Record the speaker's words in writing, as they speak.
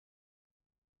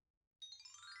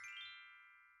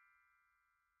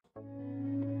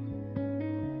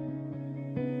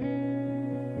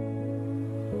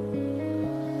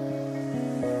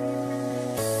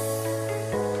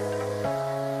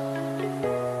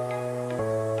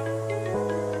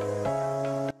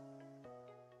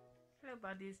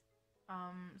Buddies,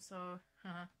 so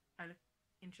I look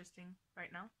interesting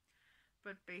right now,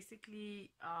 but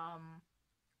basically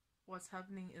what's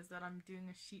happening is that I'm doing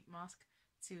a sheet mask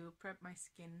to prep my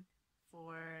skin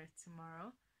for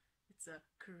tomorrow. It's a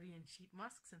Korean sheet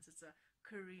mask since it's a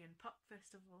Korean pop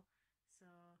festival. So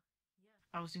yeah,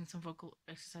 I was doing some vocal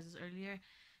exercises earlier,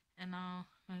 and now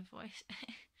my voice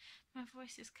my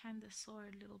voice is kind of sore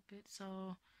a little bit,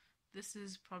 so this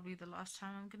is probably the last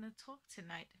time I'm gonna talk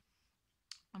tonight.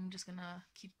 I'm just gonna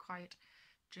keep quiet,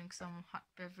 drink some hot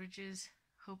beverages,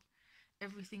 hope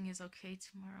everything is okay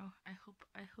tomorrow. I hope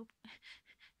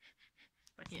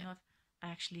but yeah, you know what?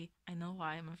 I know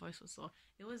why my voice was sore.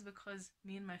 It was because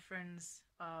me and my friends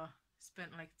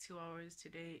spent like 2 hours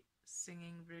today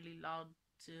singing really loud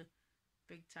to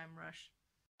Big Time Rush.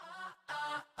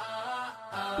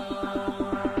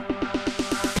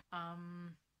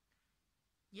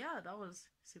 Yeah, that was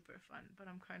super fun, but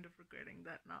I'm kind of regretting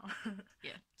that now.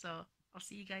 Yeah, so I'll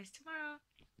see you guys tomorrow.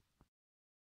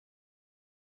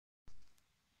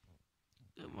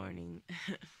 Good morning.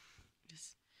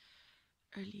 It's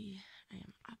early. I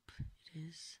am up. It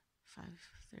is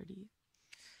 5:30,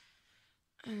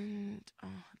 and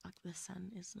like the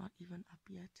sun is not even up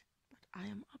yet, but I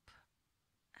am up,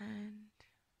 and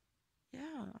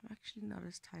yeah, I'm actually not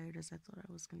as tired as I thought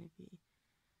I was gonna be.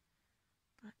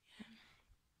 But yeah,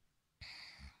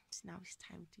 now it's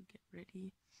time to get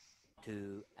ready.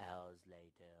 2 hours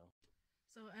later.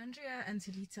 So Andrea and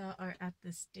Talita are at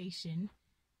the station,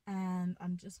 and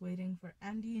I'm just waiting for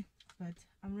Andy, but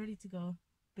I'm ready to go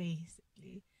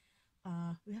basically.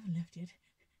 We haven't left yet,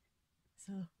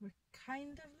 so we're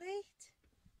kind of late,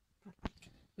 but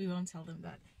we won't tell them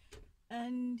that.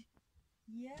 And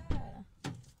yeah,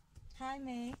 hi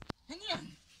May.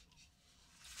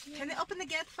 Can you open the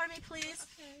gate for me, please?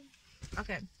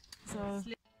 Okay. So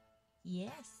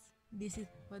yes, this is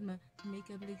what my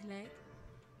makeup looks like.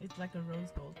 It's like a rose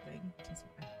gold thing. That's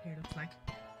what my hair looks like.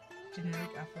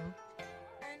 Generic afro.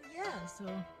 And yeah, so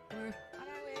we're on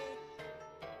our way.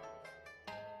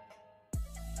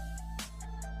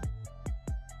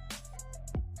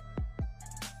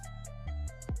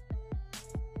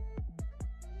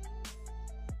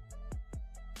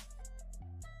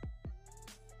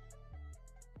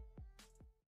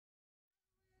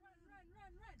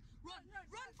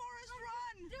 Run, Forrest,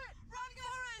 run! Do it! Run,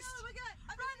 Forrest! Oh my god!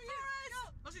 Run, Forrest! Go!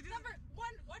 Number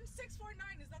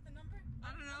 1649, is that the number?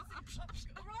 I don't know.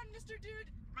 Run, Mr. Dude!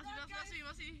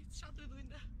 Masih shot through the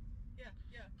window. Yeah.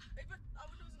 Hey, but our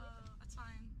window isn't open. That's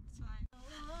fine.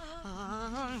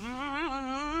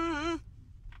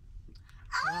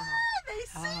 They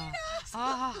seen us!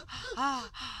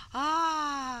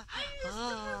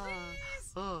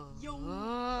 Yo!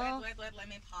 Wait, let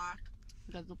me park.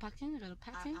 Gotta go packing,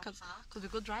 cause we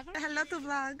go driving. Hello to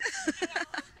vlog.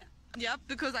 Yep,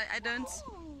 because I don't.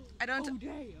 Oh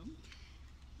damn!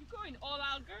 You're going all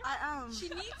out, girl. I am. She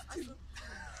needs to.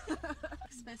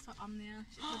 Space for Omnia.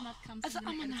 She could not come to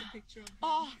me and a picture of me.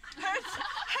 Oh, hurt.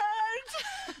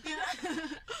 Yeah.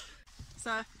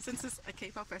 So since it's a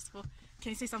K-pop festival,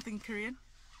 can you say something in Korean?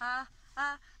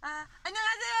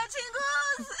 안녕하세요,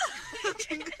 친구s.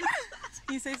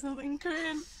 Can you say something in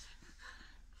Korean?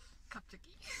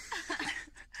 갑자기.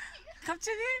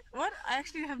 갑자기? What? I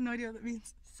actually have no idea what that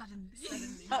means. Suddenly.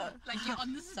 Oh. Like you're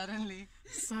on the Suddenly.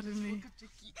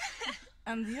 갑자기.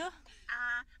 And you?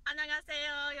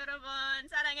 안녕하세요, 여러분.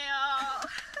 사랑해요.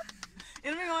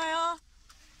 이름이 뭐예요?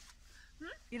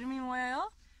 이름이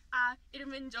뭐예요?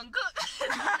 이름은 정국.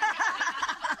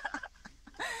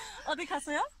 어디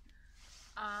갔어요?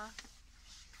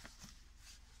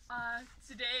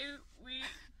 Today we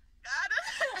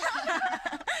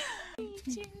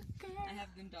I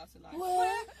have been lost a lot.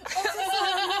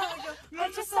 I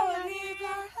just saw a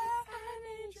girl. I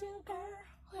need you, girl.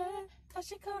 왜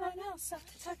다시 걸어가서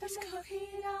잠깐만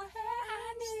필요해?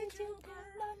 I need you,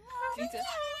 girl.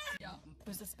 Yeah,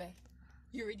 who's this bae?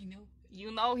 You already know.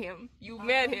 You know him. You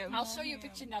met him. I'll show you a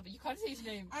picture now, but you can't say his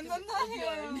name. I don't know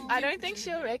him. I don't think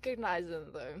she'll recognize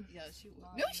him though. Yeah, she will.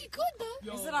 No, she could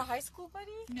though. Is it a high school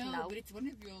buddy? No, but it's one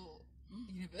of your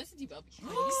university buddies.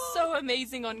 He's so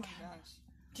amazing on camera.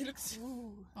 He looks.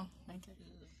 Oh, okay.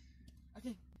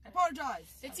 Okay,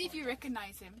 apologize. Let's see if you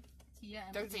recognize him.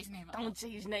 Yeah. Don't say his name. Don't say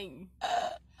his name.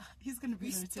 He's gonna be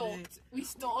there today. We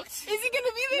stalked. Is he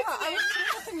gonna be there today?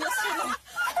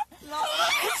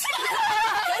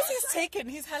 Guys, he's taken.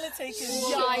 He's hella taken.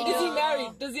 Yeah, is he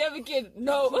married? Does he have a kid?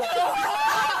 No.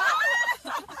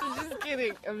 Just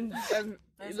kidding. I'm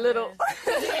little.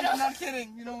 I'm not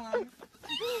kidding. You know what?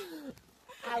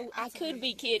 I could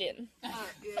be kidding. I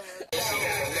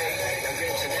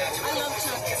love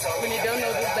Chuck. When you don't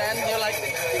know this band, you're like.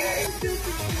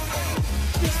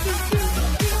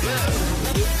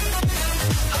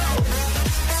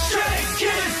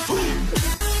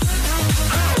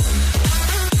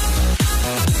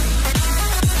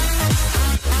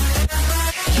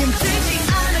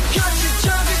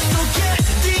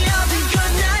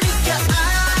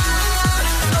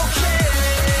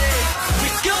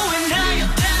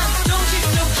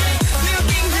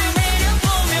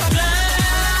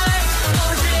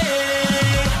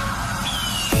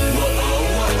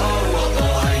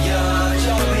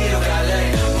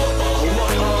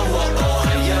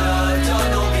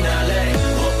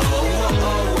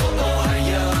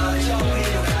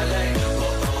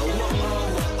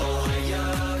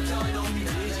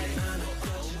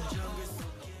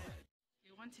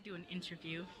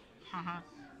 Interview.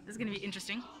 This is gonna be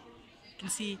interesting. You can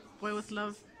see Boy With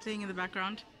Love playing in the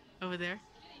background over there.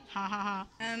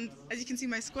 And as you can see,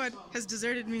 my squad has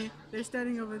deserted me. They're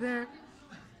standing over there.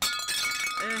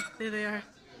 There they are.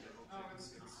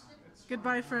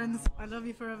 Goodbye, friends. I love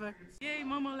you forever. Yay,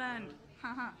 Momoland.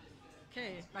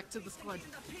 Okay, back to the squad.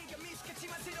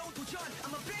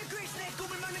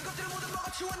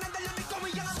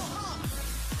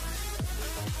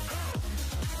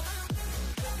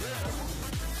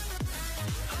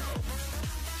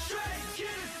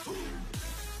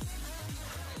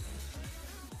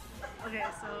 Okay,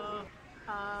 so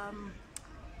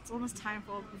it's almost time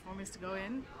for all the performers to go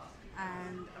in,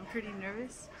 and I'm pretty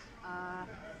nervous.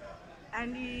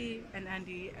 Andy and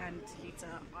Lita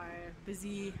are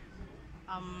busy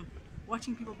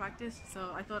watching people practice,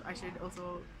 so I thought I should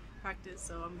also practice,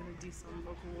 so I'm gonna do some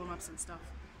vocal warm-ups and stuff.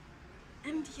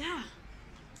 And yeah,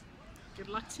 good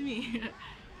luck to me.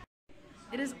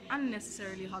 It is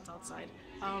unnecessarily hot outside.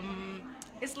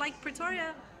 It's like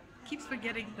Pretoria keeps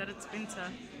forgetting that it's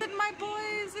winter. And my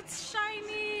boys, it's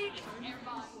shiny!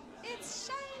 It's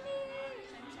shiny!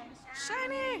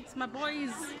 Shiny! It's my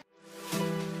boys!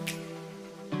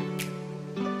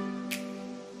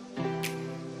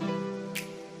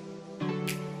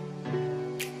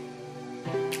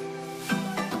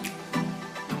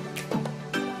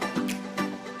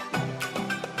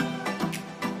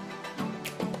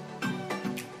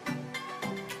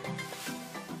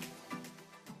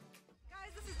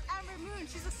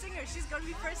 She's gonna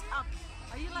be first up.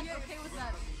 Are you like okay with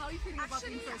that? How are you feeling about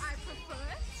being first? I prefer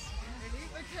it. Really?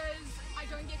 Because I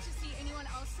don't get to see anyone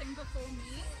else sing before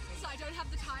me, so I don't have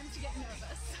the time to get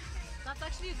nervous. That's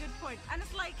actually a good point. And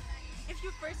it's like, if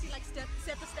you first, you like set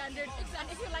the standard. Exactly. And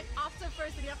if you're like after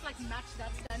first, then you have to like match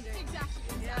that standard.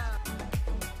 Exactly. Yeah.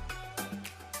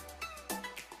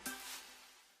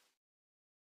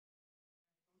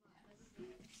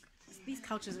 These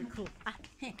couches are cool.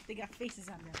 They got faces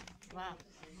on them. Wow.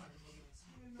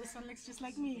 This one looks just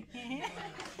like me. Hey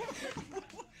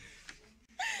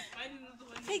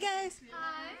guys.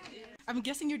 Hi. I'm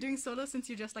guessing you're doing solo since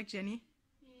you're just like Jenny.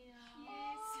 Yeah.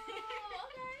 Yes. Oh,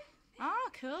 okay. Oh,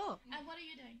 cool. And what are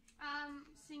you doing?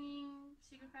 Singing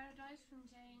Secret Paradise from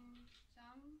Jane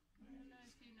Jung. I don't know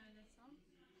if you know that song.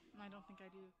 I don't think I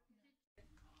do.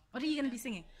 What are you gonna be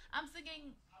singing?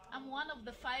 I'm one of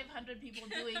the 500 people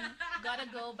doing Gotta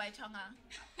Go by Changwon.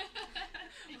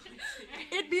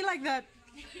 It'd be like that.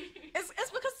 It's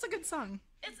because it's a good song.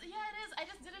 Yeah, it is. I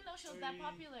just didn't know she was that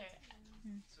popular.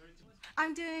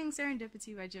 I'm doing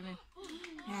Serendipity by Jimin.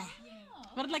 Yeah.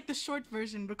 But I'd like the short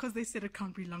version because they said it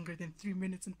can't be longer than 3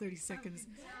 minutes and 30 seconds.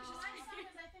 The longest song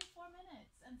is I think 4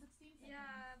 minutes and 16 seconds.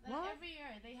 Yeah. Like every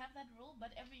year they have that rule,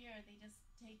 but every year they just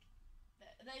take.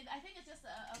 I think it's just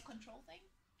a control thing.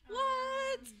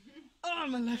 What? Oh,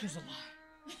 my life is a lie.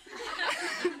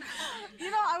 You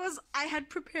know, I had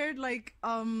prepared like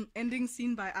ending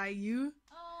scene by IU.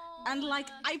 And like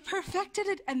I perfected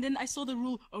it, and then I saw the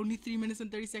rule only 3 minutes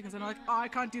and 30 seconds, and I'm like, oh, I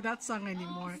can't do that song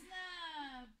anymore.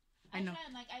 Snap. I know. Try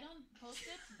and, like, I don't post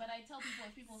it, but I tell people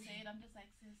if people say it, I'm just like,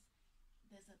 sis,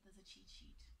 there's a cheat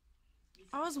sheet.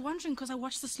 I was wondering because I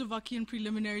watched the Slovakian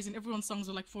preliminaries, and everyone's songs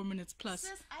were like 4 minutes plus.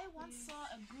 Sis, I once saw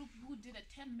a group who did a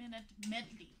 10-minute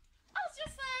medley. I was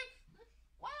just like,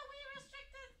 why are we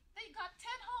restricted? They got 10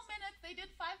 whole minutes. They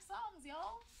did 5 songs,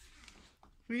 y'all.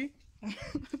 Really?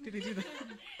 Did they do that?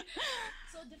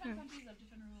 So different countries have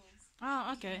different rules.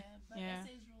 Oh, okay. But Yeah.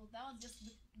 SA's rule, that was just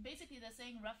basically they're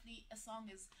saying roughly a song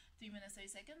is 3 minutes 30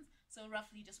 seconds, so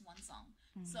roughly just one song.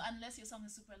 So unless your song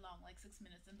is super long, like 6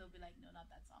 minutes, then they'll be like, no, not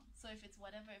that song. So if it's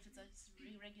whatever, if it's a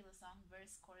regular song,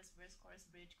 verse, chorus, bridge, chorus,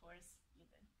 you're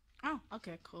good. Oh,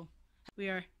 okay, cool. We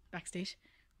are backstage.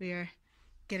 We are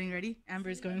getting ready.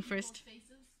 Amber's going first.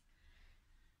 Faces.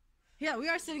 Yeah, we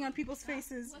are sitting on people's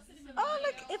faces. What's sitting on Oh, my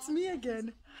look, it's me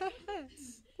again.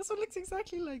 This one looks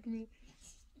exactly like me.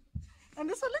 And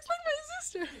this one looks like my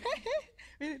sister.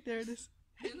 Wait, there it is.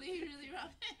 Really,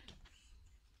 Robyn?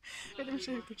 Wait, let me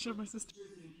show you a picture of my sister.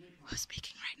 Who's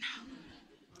speaking right now?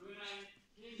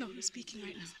 No, who's speaking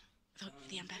right now?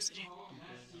 The ambassador. Oh,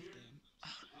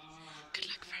 good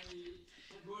luck, friend.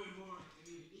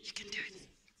 You can do it.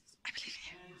 I believe in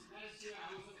you.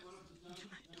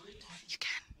 You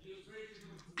can.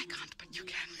 I can't, but you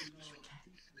can.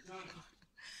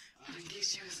 I like these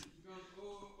shoes.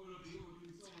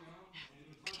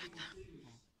 Good luck now.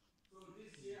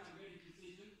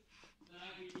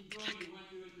 Good luck.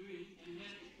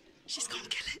 She's gonna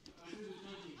kill it.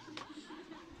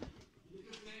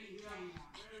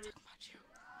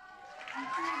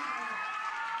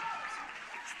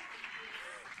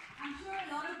 I'm sure a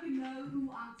lot of you know who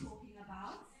I'm talking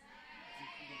about.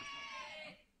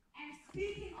 And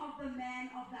speaking of the man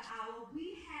of the hour, we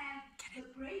have the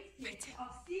great gift of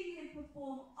seeing him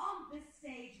perform on this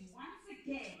stage once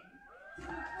again to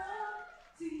perform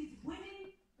to his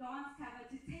winning dance cover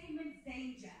to Taman's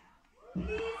Danger.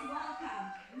 Please welcome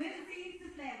Lindsay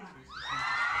Siflema.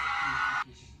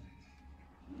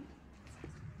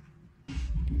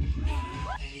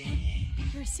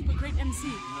 You're a super great MC.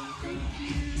 Thank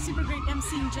you. Super great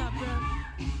MCing job, bro.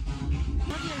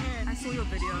 Love your hair. I saw your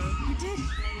video. You did?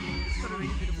 It's got a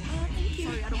really beautiful hair. Thank you.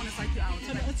 Sorry, I don't want to psych you out.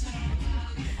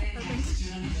 Thanks.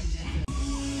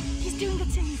 He's doing the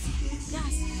things.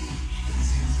 Yes.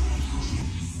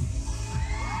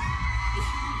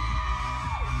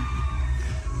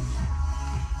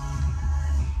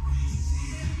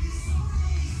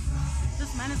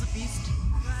 This man is a beast.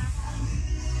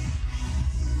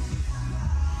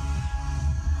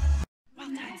 Well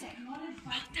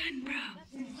done, bro.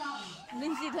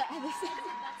 Lindsay, the other side.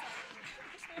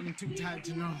 I'm too tired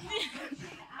to know.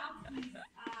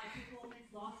 Performance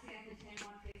last year at the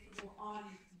Changwon Festival on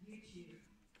YouTube.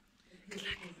 Good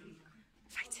luck.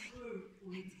 Fighting.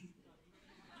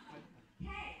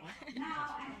 Okay, now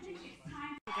I think it's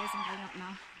time. You guys, I'm going up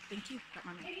now. Thank you. Got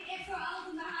my mic. Any SRLs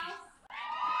in the house?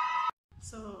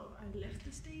 So I left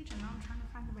the stage and now I'm trying to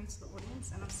find the way to the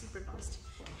audience and I'm super lost.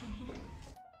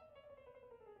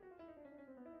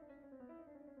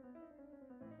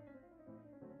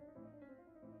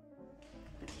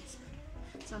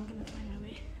 So I'm gonna find my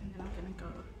way and then I'm gonna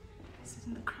go sit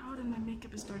in the crowd and my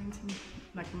makeup is starting to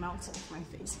like melt off my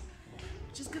face.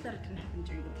 Which is good that it didn't happen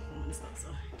during the performance though, so.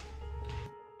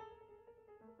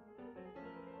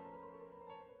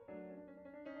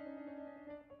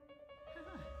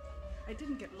 I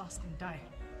didn't get lost and die.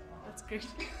 That's great.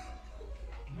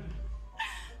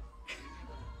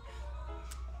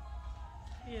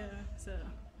 Yeah, so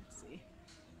let's see.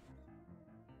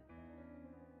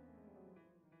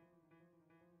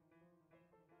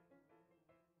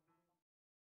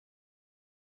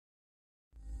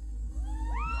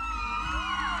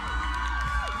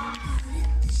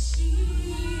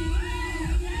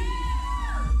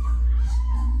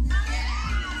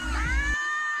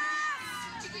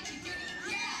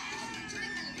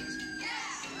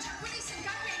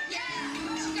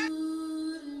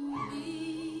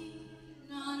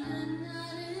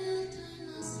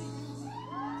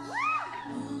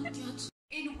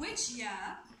 In which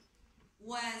year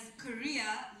was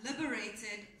Korea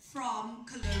liberated from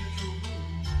colonial rule?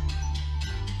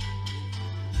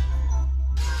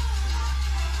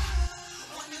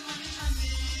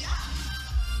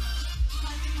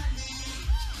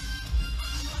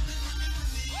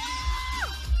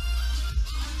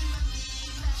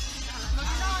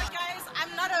 Guys,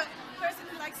 I'm not a person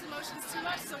who likes emotions too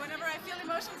much, so whenever I feel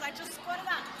emotions, I just squat it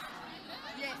out.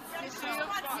 Yes, and since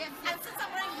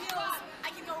I'm wearing heels, I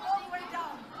can go all the way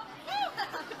down.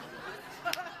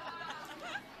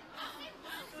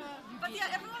 But yeah,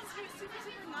 everyone's super,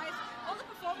 super nice. All the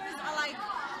performers are like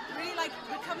really like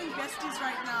becoming besties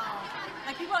right now.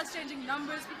 Like people are exchanging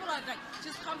numbers, people are like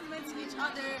just complimenting each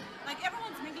other. Like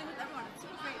everyone's mingling with everyone. It's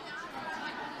super great.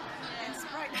 And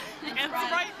Sprite. And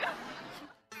Sprite.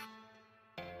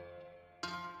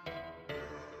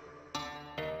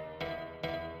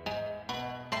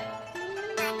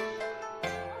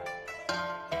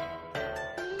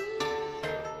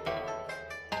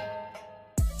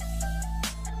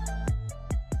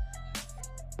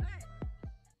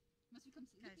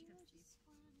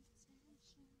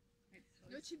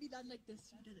 should be done like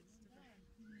this.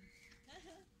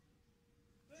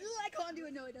 I can't do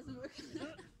it. No, it doesn't work.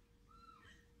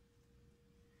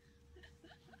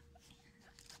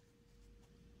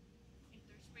 If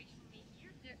there's space for me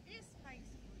here, there is space.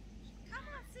 Come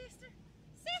on, sister.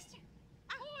 Sister.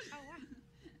 Ahoy. Oh, wow.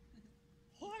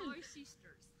 Ahoy,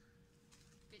 sisters.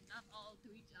 But not all to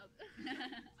each other.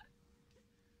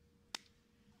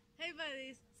 Hey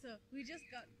buddies, so we just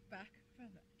got back from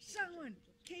the Changwon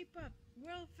K-Pop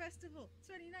World Festival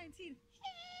 2019.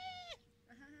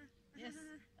 Yes.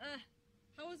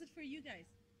 How was it for you guys?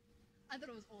 I thought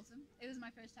it was awesome. It was my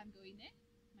first time going there.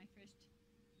 My first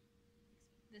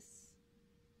this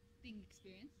thing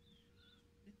experience.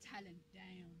 The talent,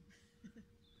 damn.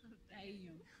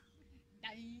 Damn.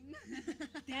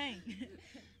 Dang.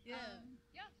 Yeah.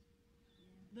 Yeah.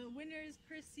 The winners,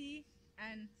 Percy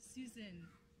and Susan.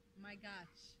 My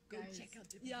gosh. Go guys. check out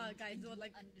the Yeah, guys, they were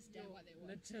like understand what they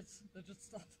want. legit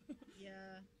stuff.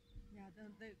 Yeah.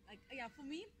 Yeah, for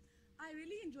me, I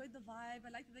really enjoyed the vibe.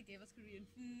 I liked that they gave us Korean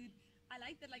food. I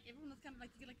liked that like everyone was kind of like,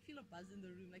 you could like feel a buzz in the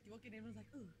room. Like you walk in, everyone's like,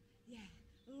 oh yeah,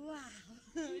 wow.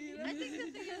 You know? I think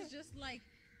the thing is just like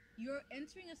you're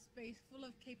entering a space full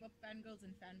of K-pop fangirls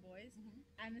and fanboys,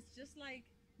 and it's just like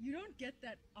you don't get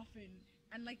that often.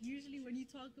 And like usually when you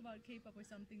talk about K-pop or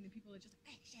something, then people are just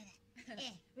like, shut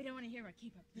up. We don't want to hear about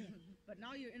K-pop. But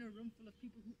now you're in a room full of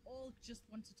people who all just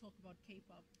want to talk about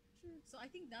K-pop. True. So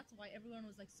I think that's why everyone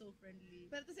was like so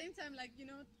friendly. But at the same time, like, you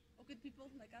know, awkward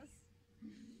people like us,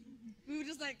 we were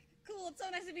just like, cool, it's so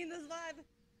nice to be in this vibe.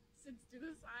 Sits to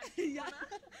the side. Yeah,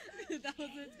 that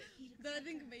was it. But I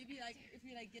think maybe like if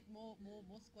we like get more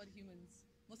squad humans,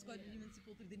 humans to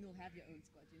pull through, then you'll have your own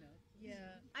squad, you know.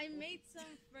 Yeah, I made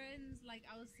some friends. Like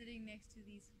I was sitting next to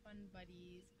these fun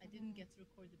buddies. I didn't get to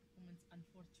record the performance,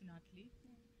 unfortunately,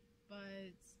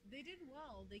 but they did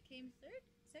well. They came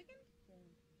second.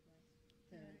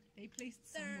 They placed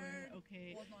somewhere.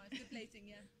 Okay. Was nice. Good placing,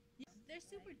 yeah. They're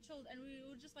super chilled, and we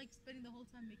were just like spending the whole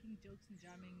time making jokes and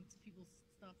jamming to people's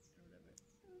stuff or whatever.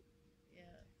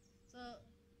 Yeah, so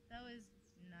that was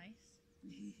nice.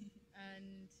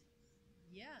 And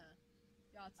yeah,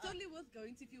 it's totally worth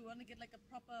going to if you want to get like a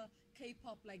proper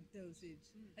K-pop like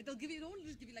dosage. Like they'll give you, don't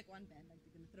just give you like one band, like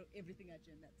they're gonna throw everything at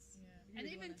you, and that's And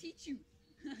they even teach you.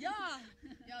 yeah,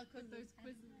 Because those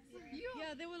quizzes.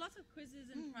 yeah, there were lots of quizzes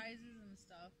and prizes and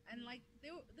stuff, and like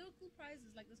there were cool prizes.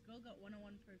 Like this girl got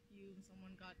 101 perfume.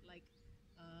 Someone got like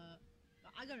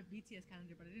I got a BTS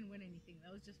calendar, but I didn't win anything. That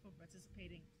was just for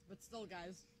participating. but still,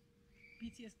 guys.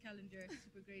 BTS calendar,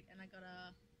 super great, and I got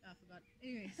I forgot.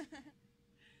 Anyways,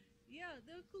 yeah,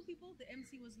 they were cool people. The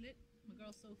MC was lit. My girl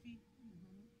Sophie,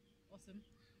 awesome.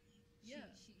 Yeah,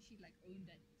 She like owned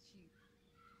it.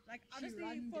 like she honestly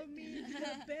runned for it. me,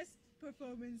 the best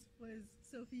performance was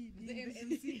Sophie The being the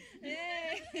MC. MC.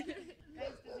 Hey,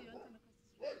 Guys, there's a Yontan across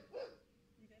the street.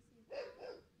 You guys see it?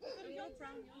 Look at your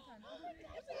brown Yontan. Oh my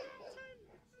god.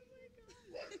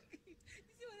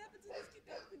 You see what happens when these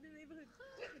kids in the neighborhood?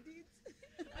 The dudes.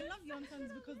 I love Yontans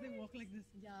because they walk like this.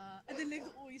 Yeah, and their legs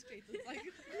are always straight. It's like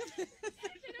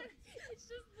It's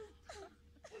just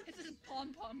this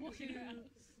pom walking around.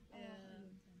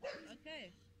 Yeah.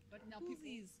 Okay. But Now now people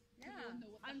know what the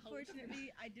hell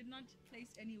unfortunately, I did not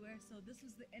place anywhere, so this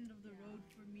was the end of the road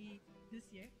for me this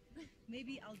year.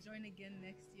 Maybe I'll join again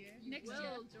next year. Next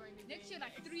year,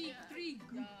 like three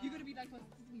groups. Yeah. You're gonna be like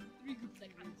three groups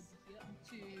like this.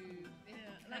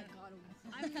 Yeah, Like like God.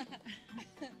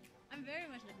 I'm very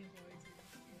much looking forward to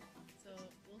this year. So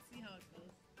we'll see how it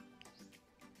goes.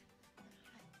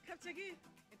 Kapchaki.